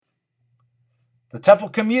The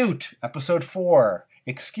TEFL Commute, Episode 4,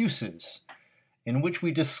 Excuses, in which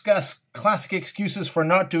we discuss classic excuses for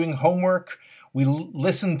not doing homework. We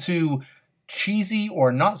listen to cheesy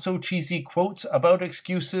or not so cheesy quotes about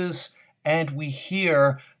excuses, and we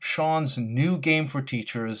hear Shaun's new game for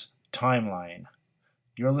teachers, Timeline.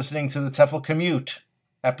 You're listening to the TEFL Commute,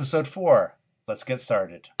 Episode 4. Let's get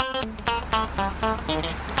started.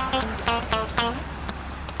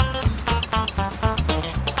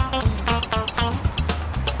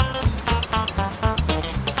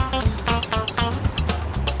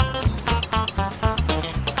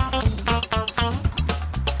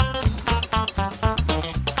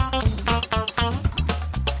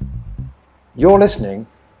 You're listening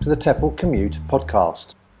to the TEFL Commute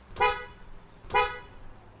podcast.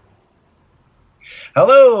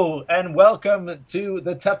 Hello and welcome to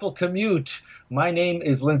the TEFL Commute. My name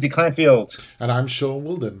is Lindsay Clanfield. And I'm Shaun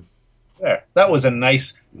Wilden. There, that was a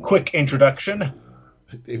nice, quick introduction.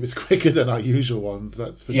 It was quicker than our usual ones,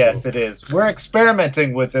 that's for sure. Yes, it is. We're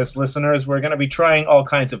experimenting with this, listeners. We're going to be trying all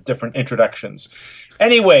kinds of different introductions.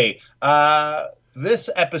 Anyway, this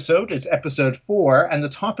episode is episode 4, and the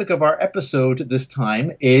topic of our episode this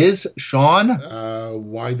time is, Shaun?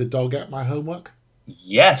 Why the dog ate my homework?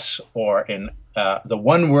 Yes, or in the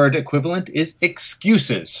one-word equivalent is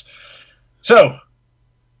excuses. So,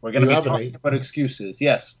 we're going to be talking about excuses.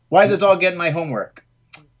 Yes. Why the dog ate my homework?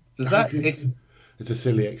 It's a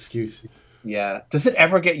silly excuse. Yeah. Does it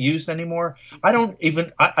ever get used anymore?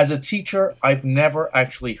 As a teacher, I've never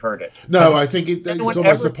actually heard it. No, I think it's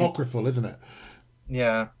almost apocryphal, isn't it?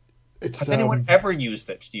 Yeah. Has anyone ever used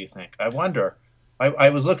it, do you think? I wonder. I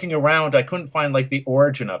was looking around. I couldn't find the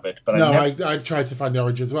origin of it. But I tried to find the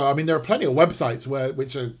origin as well. I mean, there are plenty of websites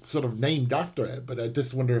which are sort of named after it, but I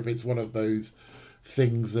just wonder if it's one of those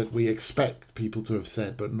things that we expect people to have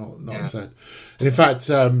said, but not said. And in fact,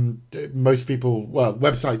 most people,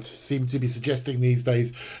 websites seem to be suggesting these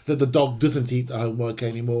days that the dog doesn't eat the homework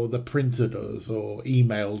anymore. The printer does, or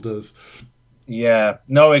email does. Yeah,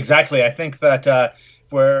 no, exactly. I think that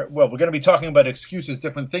we're going to be talking about excuses,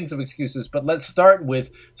 different things of excuses, but let's start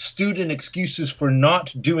with student excuses for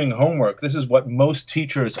not doing homework. This is what most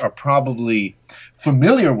teachers are probably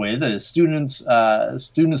familiar with, is students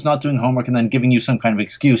not doing homework and then giving you some kind of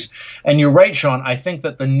excuse. And you're right, Shaun, I think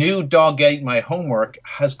that the new dog ate my homework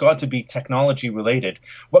has got to be technology related.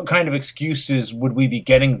 What kind of excuses would we be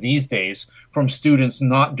getting these days from students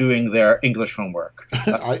not doing their English homework?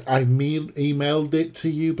 I emailed it to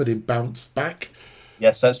you, but it bounced back.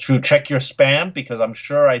 Yes, that's true. Check your spam, because I'm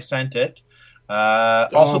sure I sent it.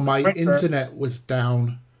 Also, my internet was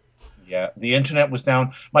down. Yeah, the internet was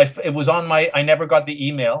down. It was on my. I never got the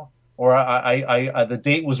email, or the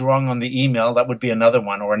date was wrong on the email. That would be another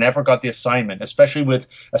one. Or I never got the assignment, especially with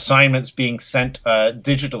assignments being sent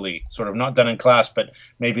digitally, sort of not done in class, but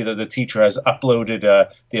maybe the teacher has uploaded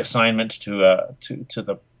the assignment to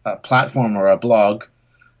the platform or a blog.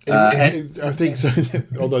 I think so.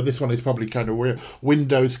 Although this one is probably kind of weird.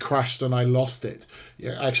 Windows crashed and I lost it.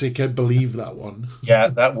 Yeah, I actually can't believe that one. Yeah,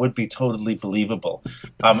 that would be totally believable.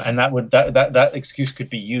 And that excuse could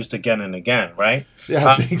be used again and again, right? Yeah,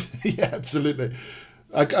 I think so. Yeah, absolutely.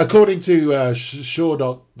 According to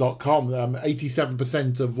Shaw.com,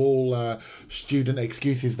 87% of all student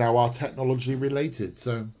excuses now are technology related.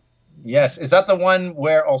 So. Yes. Is that the one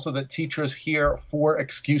where also the teachers hear 4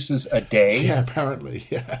 excuses a day? Yeah, apparently,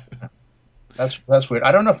 yeah. That's weird.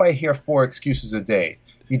 I don't know if I hear 4 excuses a day.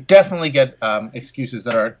 You definitely get excuses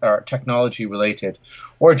that are technology related,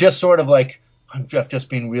 or just sort of like, I've just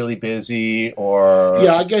been really busy, or...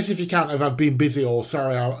 Yeah, I guess if you count if I've been busy or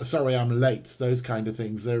sorry I'm late, those kind of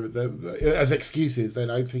things, they're as excuses, then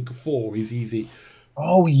I think 4 is easy.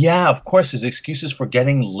 Oh, yeah, of course. There's excuses for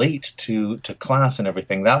getting late to class and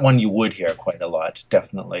everything. That one you would hear quite a lot,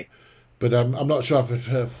 definitely. But I'm not sure if I've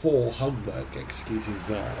heard 4 homework excuses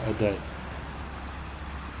a day.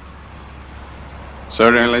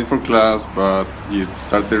 Sorry, I'm late for class, but it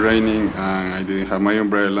started raining and I didn't have my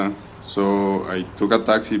umbrella. So I took a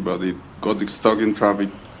taxi, but it got stuck in traffic.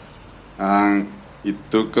 And it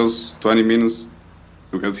took us 20 minutes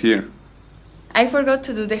to get here. I forgot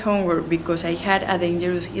to do the homework because I had a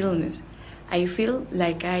dangerous illness. I feel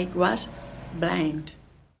like I was blind.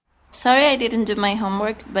 Sorry I didn't do my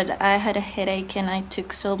homework, but I had a headache and I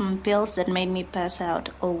took some pills that made me pass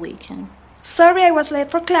out all weekend. Sorry I was late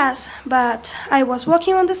for class, but I was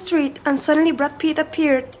walking on the street and suddenly Brad Pitt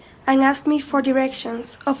appeared and asked me for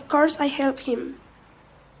directions. Of course I helped him.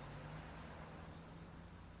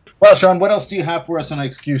 Well, Sean, what else do you have for us on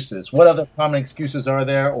excuses? What other common excuses are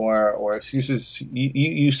there, or excuses?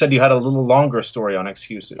 You said you had a little longer story on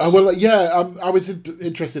excuses. Well, yeah, I was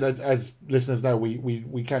interested, as listeners know,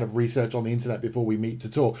 we kind of research on the internet before we meet to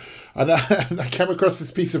talk, and and I came across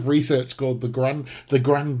this piece of research called the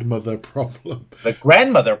grandmother problem. The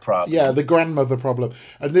grandmother problem. Yeah, the grandmother problem,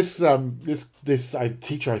 and this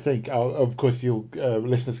teacher, I think, of course, you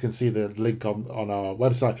listeners can see the link on our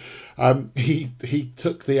website. He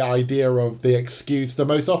took the idea of the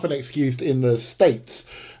most often excused in the States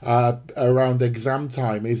around exam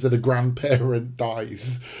time is that a grandparent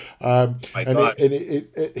dies. My gosh.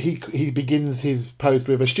 He begins his post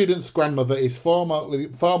with: a student's grandmother is far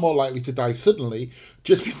more likely to die suddenly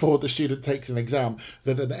just before the student takes an exam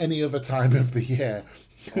than at any other time of the year.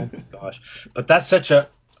 Oh my gosh. But that's such a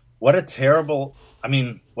what a terrible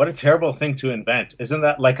what a terrible thing to invent. Isn't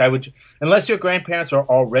that like unless your grandparents are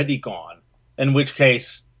already gone, in which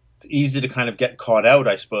case it's easy to kind of get caught out,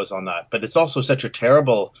 I suppose, on that. But it's also such a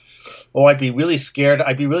terrible, I'd be really scared.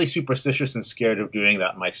 I'd be really superstitious and scared of doing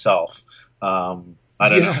that myself. I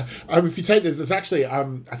don't know. If you take this, it's actually, I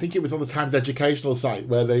think it was on the Times educational site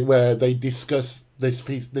where they discuss this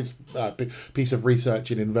piece of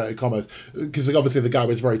research in inverted commas, because obviously the guy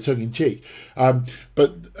was very tongue in cheek.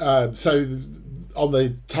 So on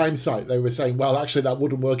the Times site, they were saying, well, actually, that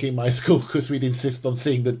wouldn't work in my school because we'd insist on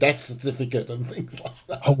seeing the death certificate and things like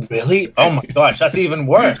that. Oh, really? Oh, my gosh. That's even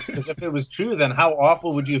worse. Because if it was true, then how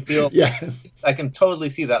awful would you feel? Yeah. I can totally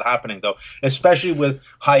see that happening, though, especially with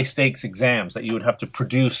high-stakes exams that you would have to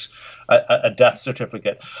produce a death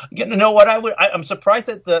certificate. You know what? I'm surprised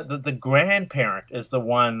that the grandparent is the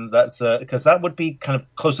one that's because that would be kind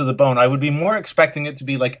of close to the bone. I would be more expecting it to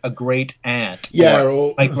be like a great aunt,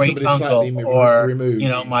 or my great uncle, or removed.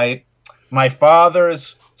 My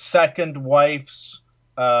father's second wife's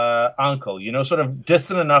uncle. Sort of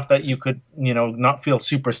distant enough that you could not feel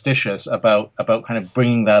superstitious about kind of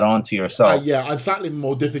bringing that onto yourself. And slightly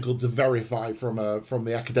more difficult to verify from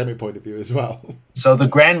the academic point of view as well. So the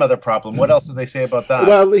grandmother problem. What else do they say about that?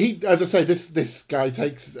 Well, as I say, this guy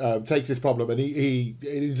takes this problem, and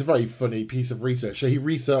it's a very funny piece of research. So he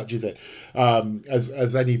researches it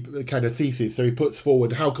as any kind of thesis. So he puts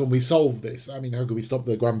forward, how can we solve this? I mean, how can we stop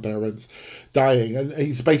the grandparents dying? And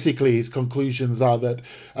his conclusions are that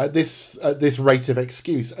at this rate of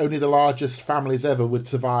excuse, only the largest families ever would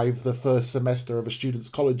survive the first semester of a student's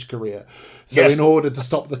college career. So in order to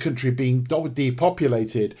stop the country being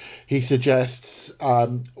depopulated, he suggests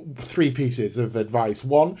 3 pieces of advice.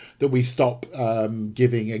 1, that we stop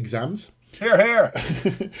giving exams. Hear, hear.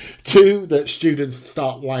 2, that students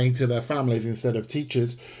start lying to their families instead of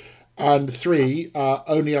teachers. And 3,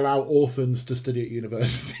 only allow orphans to study at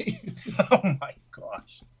university. Oh my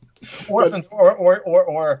gosh. Orphans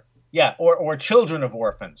or children of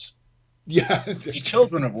orphans. Yeah,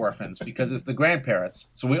 children of orphans, because it's the grandparents.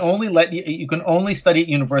 So we only you can only study at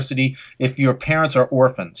university if your parents are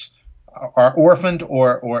orphans, are orphaned,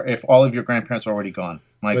 or if all of your grandparents are already gone.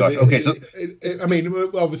 My gosh. Okay, so I mean,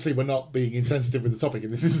 obviously, we're not being insensitive with the topic,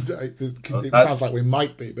 and it sounds like we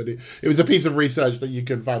might be, but it was a piece of research that you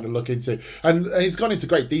can find and look into, and he's gone into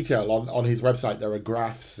great detail on his website. There are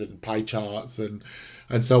graphs and pie charts and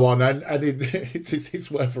so on, and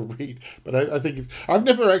it's worth a read. But I think I've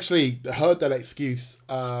never actually heard that excuse.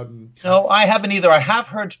 No, I haven't either. I have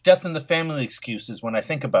heard death in the family excuses when I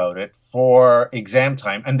think about it for exam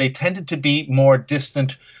time, and they tended to be more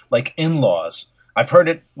distant, like in-laws. I've heard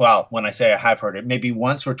it, well, when I say I have heard it, maybe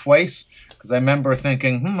once or twice, because I remember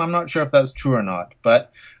thinking, I'm not sure if that's true or not.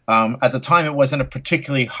 But at the time, it wasn't a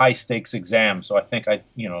particularly high-stakes exam, so I think of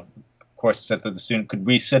course, said that the student could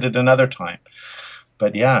resit it another time.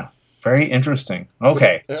 But yeah, very interesting.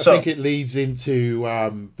 Okay, I think it leads into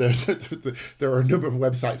there are a number of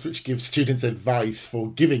websites which give students advice for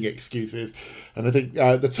giving excuses, and I think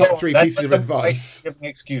the top 3 pieces of advice. Giving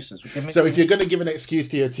excuses. So if you're going to give an excuse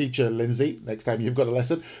to your teacher, Lindsay, next time you've got a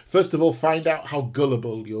lesson, first of all, find out how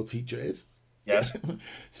gullible your teacher is. Yes.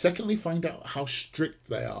 Secondly, find out how strict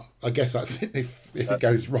they are. I guess that's if it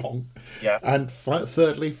goes wrong. Yeah. And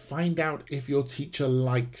thirdly, find out if your teacher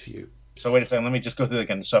likes you. So wait a second, let me just go through it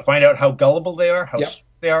again. So find out how gullible they are, how strict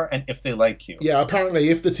they are, and if they like you. Yeah, apparently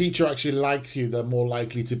if the teacher actually likes you, they're more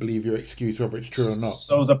likely to believe your excuse, whether it's true or not.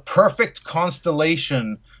 So the perfect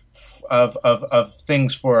constellation of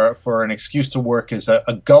things for an excuse to work is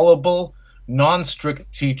a gullible,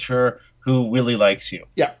 non-strict teacher who really likes you.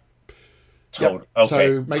 Yeah. Totally. Yep. Okay.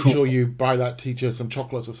 So make sure you buy that teacher some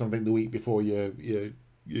chocolates or something the week before you're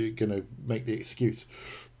going to make the excuse.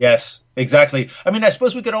 Yes, exactly. I mean, I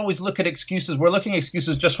suppose we could always look at excuses. We're looking at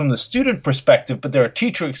excuses just from the student perspective, but there are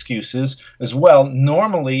teacher excuses as well.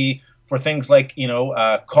 Normally for things like,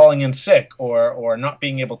 calling in sick or not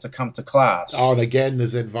being able to come to class. Oh, and again,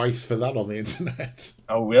 there's advice for that on the internet.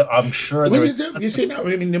 Oh, I'm sure I mean, there is. you see now.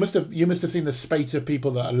 I mean, you must have seen the spate of people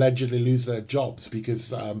that allegedly lose their jobs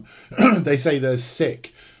because they say they're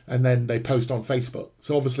sick and then they post on Facebook.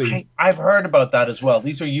 So obviously, I've heard about that as well.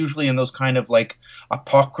 These are usually in those kind of like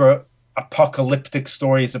apocalyptic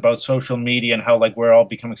stories about social media and how like we're all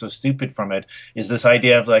becoming so stupid from it. Is this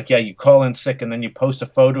idea of like, yeah, you call in sick and then you post a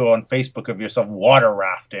photo on Facebook of yourself water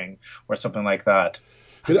rafting or something like that.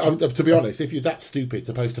 to be honest, if you're that stupid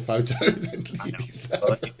to post a photo, then you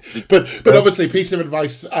deserve it. But obviously, piece of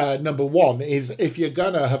advice number one is if you're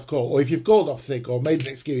gonna have called, or if you've called off sick or made an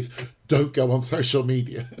excuse, don't go on social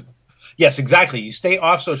media. Yes, exactly. You stay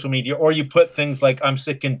off social media, or you put things like "I'm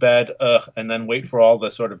sick in bed," and then wait for all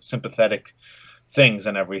the sort of sympathetic things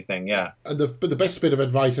and everything. Yeah. And the best bit of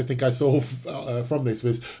advice I think I saw from this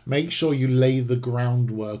was make sure you lay the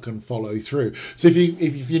groundwork and follow through. So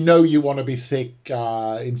if you know you want to be sick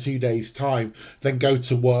in 2 days' time, then go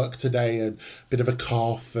to work today and a bit of a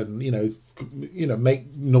cough and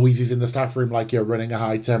make noises in the staff room like you're running a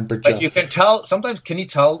high temperature. But you can tell sometimes. Can you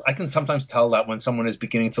tell? I can sometimes tell that when someone is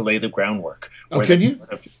beginning to lay the groundwork. Oh, can you?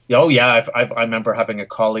 Oh yeah, I remember having a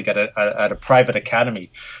colleague at a private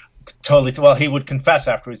academy. Totally. Well, he would confess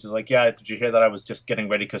afterwards. He's like, "Yeah, did you hear that? I was just getting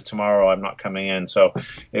ready because tomorrow I'm not coming in." So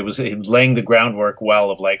he was laying the groundwork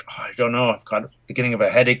well of like, oh, I don't know, I've got the beginning of a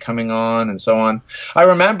headache coming on, and so on. I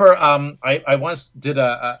remember I once did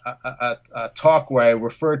a talk where I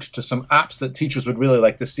referred to some apps that teachers would really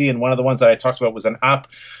like to see, and one of the ones that I talked about was an app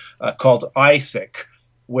called iSick.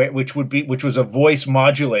 Which was a voice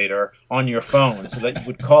modulator on your phone, so that you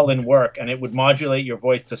would call in work and it would modulate your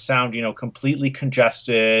voice to sound, completely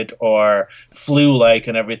congested or flu-like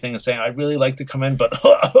and everything, and saying, "I'd really like to come in, but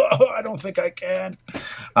I don't think I can."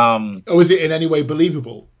 Was it in any way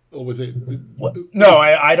believable, or was it? No,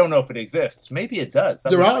 I don't know if it exists. Maybe it does.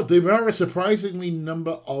 There are a surprisingly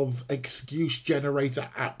number of excuse generator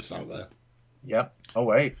apps out there. Yep. Oh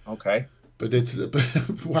wait. Okay. But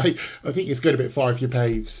why? I think it's going a bit far if you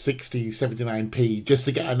pay 60, 79p just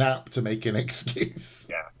to get an app to make an excuse.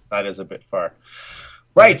 Yeah, that is a bit far.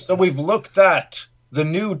 Right, so we've looked at the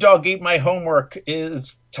new dog ate my homework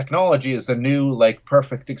technology is the new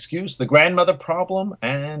perfect excuse, the grandmother problem,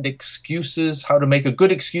 and excuses, how to make a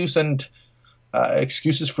good excuse, and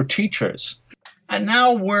excuses for teachers. And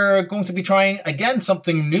now we're going to be trying, again,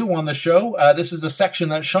 something new on the show. This is a section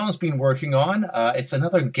that Shaun's been working on. It's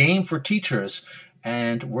another game for teachers,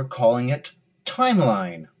 and we're calling it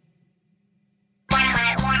Timeline.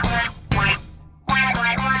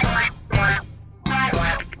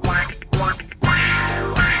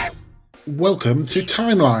 Welcome to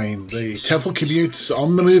Timeline, the TEFL Commute's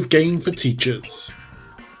on-the-move game for teachers.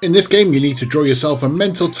 In this game, you need to draw yourself a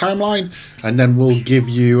mental timeline, and then we'll give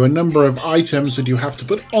you a number of items that you have to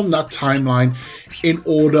put on that timeline in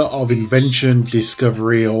order of invention,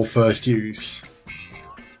 discovery, or first use.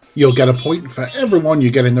 You'll get a point for everyone you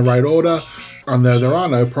get in the right order, and though there are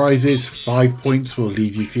no prizes, 5 points will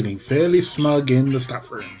leave you feeling fairly smug in the staff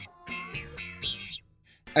room.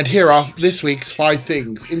 And here are this week's 5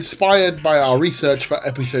 things, inspired by our research for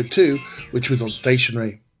episode 2, which was on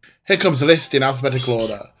stationery. Here comes the list in alphabetical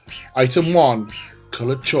order. Item 1,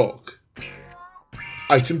 coloured chalk.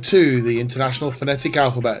 Item 2, the International Phonetic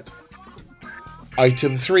Alphabet.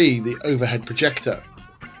 Item 3, the overhead projector.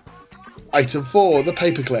 Item 4, the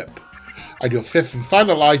paperclip. And your 5th and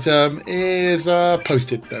final item is a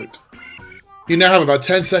post-it note. You now have about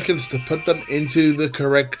 10 seconds to put them into the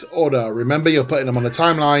correct order. Remember, you're putting them on a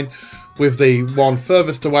timeline, with the one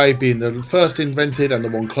furthest away being the first invented and the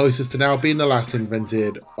one closest to now being the last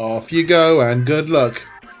invented. Off you go, and good luck.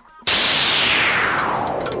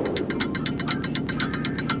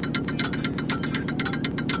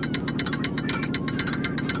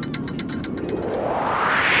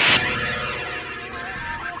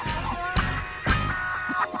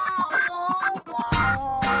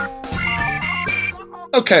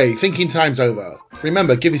 Okay, thinking time's over.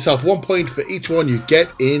 Remember, give yourself 1 point for each one you get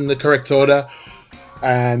in the correct order.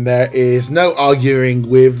 And there is no arguing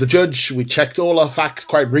with the judge. We checked all our facts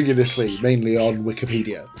quite rigorously, mainly on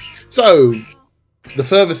Wikipedia. So, the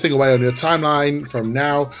furthest thing away on your timeline from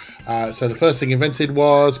now. So the first thing invented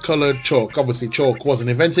was coloured chalk. Obviously, chalk wasn't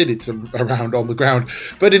invented. It's around on the ground.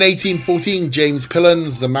 But in 1814, James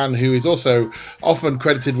Pillans, the man who is also often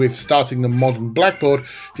credited with starting the modern blackboard,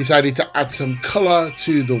 decided to add some colour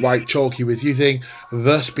to the white chalk he was using,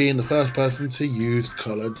 thus being the first person to use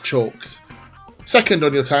coloured chalks. Second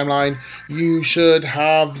on your timeline, you should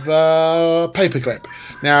have the paperclip.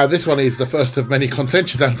 Now, this one is the first of many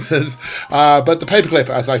contentious answers, but the paperclip,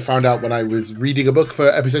 as I found out when I was reading a book for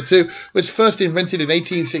episode 2, was first invented in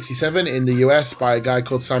 1867 in the US by a guy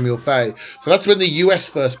called Samuel Fay. So that's when the US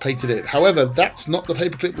first patented it. However, that's not the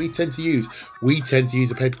paperclip we tend to use. We tend to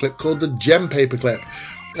use a paperclip called the gem paperclip.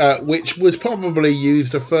 Which was probably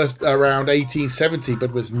used first around 1870,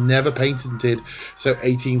 but was never patented. So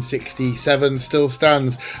 1867 still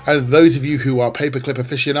stands. And those of you who are paperclip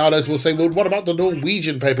aficionados will say, well, what about the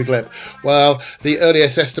Norwegian paperclip? Well, the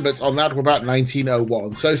earliest estimates on that were about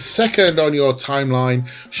 1901. So second on your timeline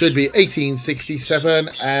should be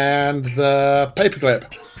 1867 and the paperclip.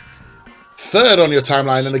 Third on your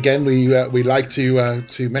timeline, and again we like to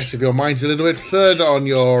mess with your minds a little bit. Third on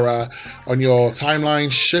your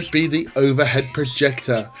timeline should be the overhead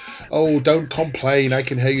projector. Oh, don't complain! I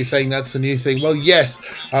can hear you saying that's the new thing. Well, yes,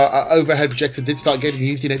 overhead projector did start getting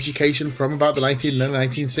used in education from about the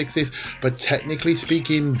 1960s, but technically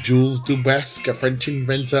speaking, Jules Dubesque, a French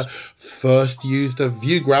inventor, first used a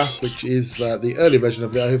view graph, which is the early version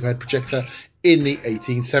of the overhead projector, in the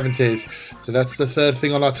 1870s. So that's the third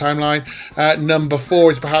thing on our timeline. Number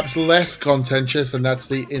 4 is perhaps less contentious, and that's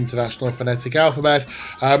the International Phonetic Alphabet,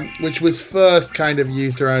 which was first kind of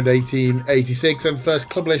used around 1886 and first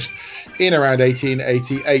published in around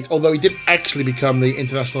 1888, although it didn't actually become the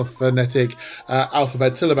International Phonetic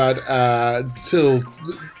Alphabet till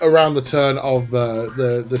around the turn of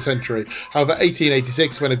the century. However,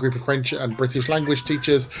 1886, when a group of French and British language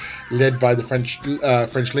teachers, led by the French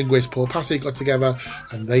linguist Paul Passy, got together,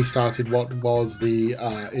 and they started what was the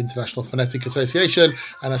International Phonetic Association,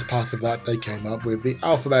 and as part of that, they came up with the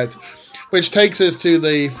alphabet. Which takes us to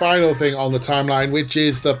the final thing on the timeline, which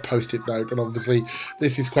is the Post-it note. And obviously,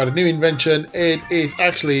 this is quite a new invention. It is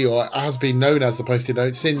actually, or has been known as the Post-it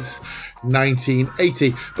note since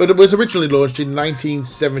 1980. But it was originally launched in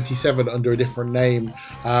 1977 under a different name,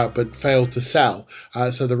 but failed to sell.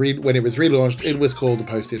 So when it was relaunched, it was called the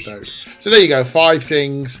Post-it note. So there you go, 5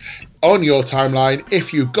 things on your timeline.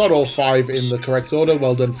 If you got all 5 in the correct order,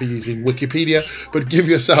 well done for using Wikipedia, but give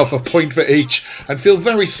yourself a point for each and feel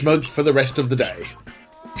very smug for the rest of the day.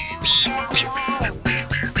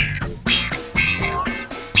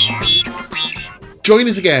 Join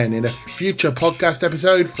us again in a future podcast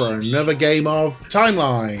episode for another game of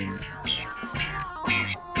Timeline.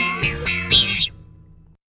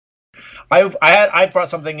 I brought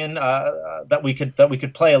something in that we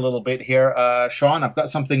could play a little bit here, Shaun. I've got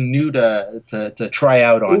something new to try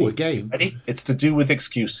out on. Oh, a game. Ready? It's to do with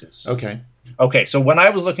excuses. Okay. So when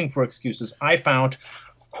I was looking for excuses, I found,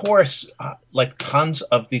 of course, like tons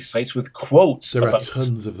of these sites with quotes. There are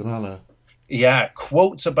tons of them, aren't there? Yeah,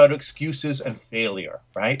 quotes about excuses and failure,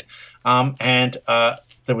 right? And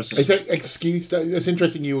there was this excuse. That's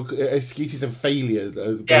interesting. Excuses and failure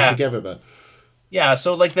go together there. Yeah,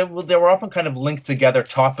 so like they were often kind of linked together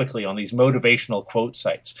topically on these motivational quote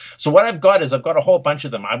sites. So what I've got a whole bunch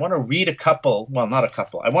of them. I want to read a couple. Well, not a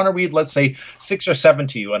couple. I want to read, let's say, 6 or 7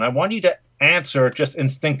 to you, and I want you to answer just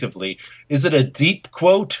instinctively. Is it a deep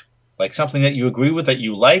quote, like something that you agree with, that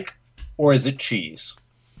you like, or is it cheese?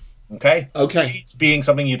 Okay. Cheese being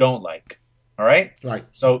something you don't like. All right. Right.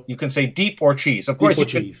 So you can say deep or cheese. Of course,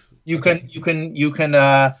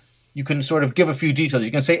 you can sort of give a few details.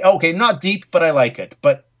 You can say, okay, not deep, but I like it.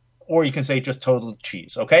 Or you can say just total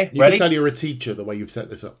cheese. Okay, you ready? You can tell you're a teacher the way you've set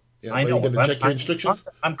this up. Yeah, I know. Are you going to check your instructions?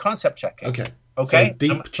 I'm concept checking. Okay. So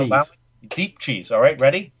deep cheese. Deep cheese. All right,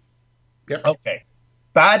 ready? Yep. Okay.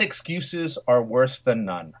 Bad excuses are worse than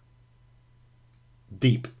none.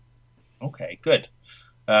 Deep. Okay, good.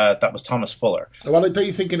 That was Thomas Fuller. Well, don't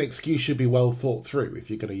you think an excuse should be well thought through if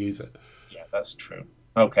you're going to use it? Yeah, that's true.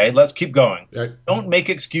 Okay, let's keep going. Right. Don't make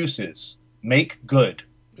excuses. Make good.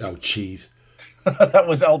 Oh, cheese. That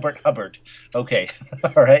was Albert Hubbard. Okay,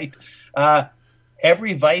 all right.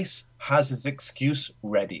 Every vice has its excuse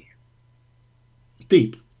ready.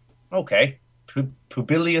 Deep. Okay.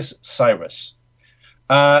 Publius Cyrus.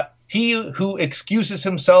 He who excuses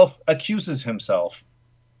himself accuses himself.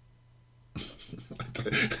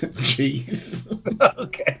 Cheese.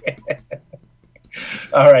 Okay.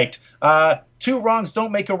 All right. 2 wrongs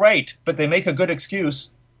don't make a right, but they make a good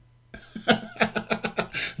excuse.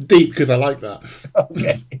 Deep, because I like that.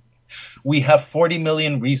 Okay. We have 40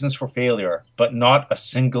 million reasons for failure, but not a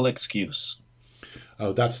single excuse.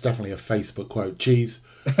 Oh, that's definitely a Facebook quote. Cheese.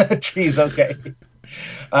 Cheese, okay.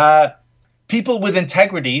 People with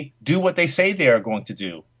integrity do what they say they are going to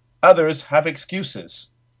do. Others have excuses.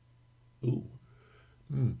 Ooh.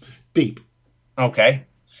 Deep. Okay.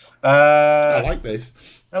 I like this.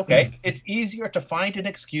 Okay. It's easier to find an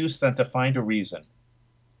excuse than to find a reason.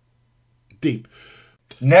 Deep.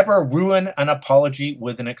 Never ruin an apology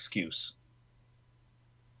with an excuse.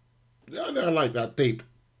 I like that. Deep.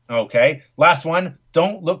 Okay. Last one.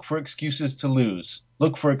 Don't look for excuses to lose.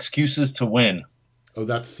 Look for excuses to win. Oh,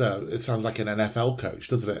 that's it sounds like an NFL coach,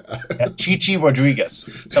 doesn't it? Chichi Rodriguez.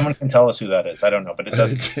 Someone can tell us who that is. I don't know, but it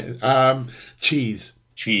does. Cheese.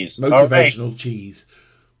 Cheese. Motivational Right. cheese.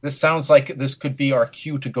 This sounds like this could be our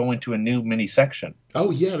cue to go into a new mini section.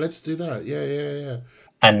 Oh, yeah, let's do that. Yeah.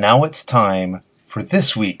 And now it's time for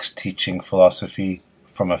this week's teaching philosophy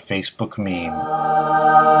from a Facebook meme.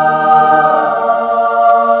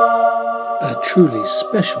 A truly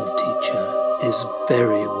special teacher is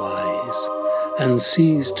very wise and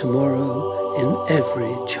sees tomorrow in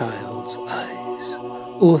every child's eyes.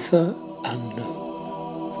 Author unknown.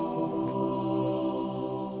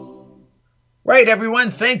 Right,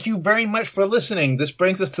 everyone. Thank you very much for listening. This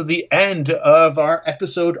brings us to the end of our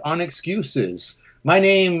episode on excuses. My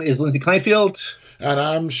name is Lindsay Kleinfield. And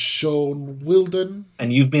I'm Shaun Wilden.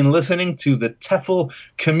 And you've been listening to the TEFL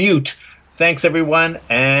Commute. Thanks, everyone,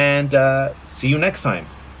 and see you next time.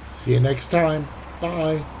 See you next time.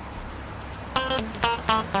 Bye.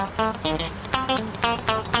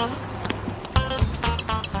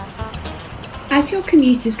 As your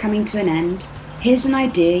commute is coming to an end, here's an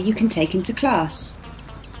idea you can take into class.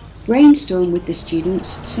 Brainstorm with the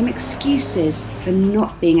students some excuses for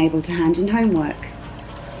not being able to hand in homework.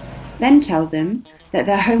 Then tell them that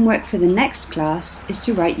their homework for the next class is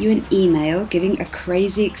to write you an email giving a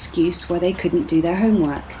crazy excuse why they couldn't do their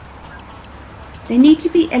homework. They need to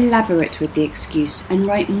be elaborate with the excuse and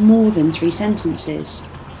write more than 3 sentences.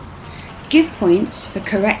 Give points for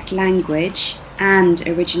correct language and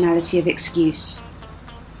originality of excuse.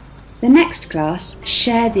 The next class,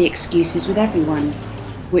 share the excuses with everyone.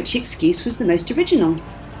 Which excuse was the most original?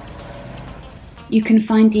 You can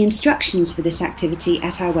find the instructions for this activity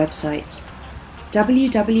at our website,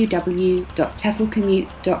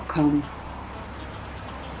 www.teflcommute.com.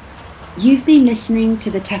 You've been listening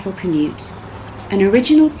to the TEFL Commute, an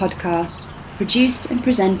original podcast produced and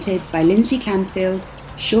presented by Lindsay Clanfield,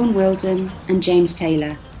 Shaun Wilden and James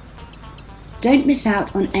Taylor. Don't miss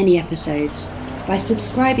out on any episodes by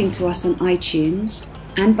subscribing to us on iTunes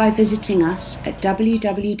and by visiting us at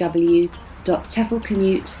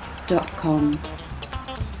www.teflcommute.com.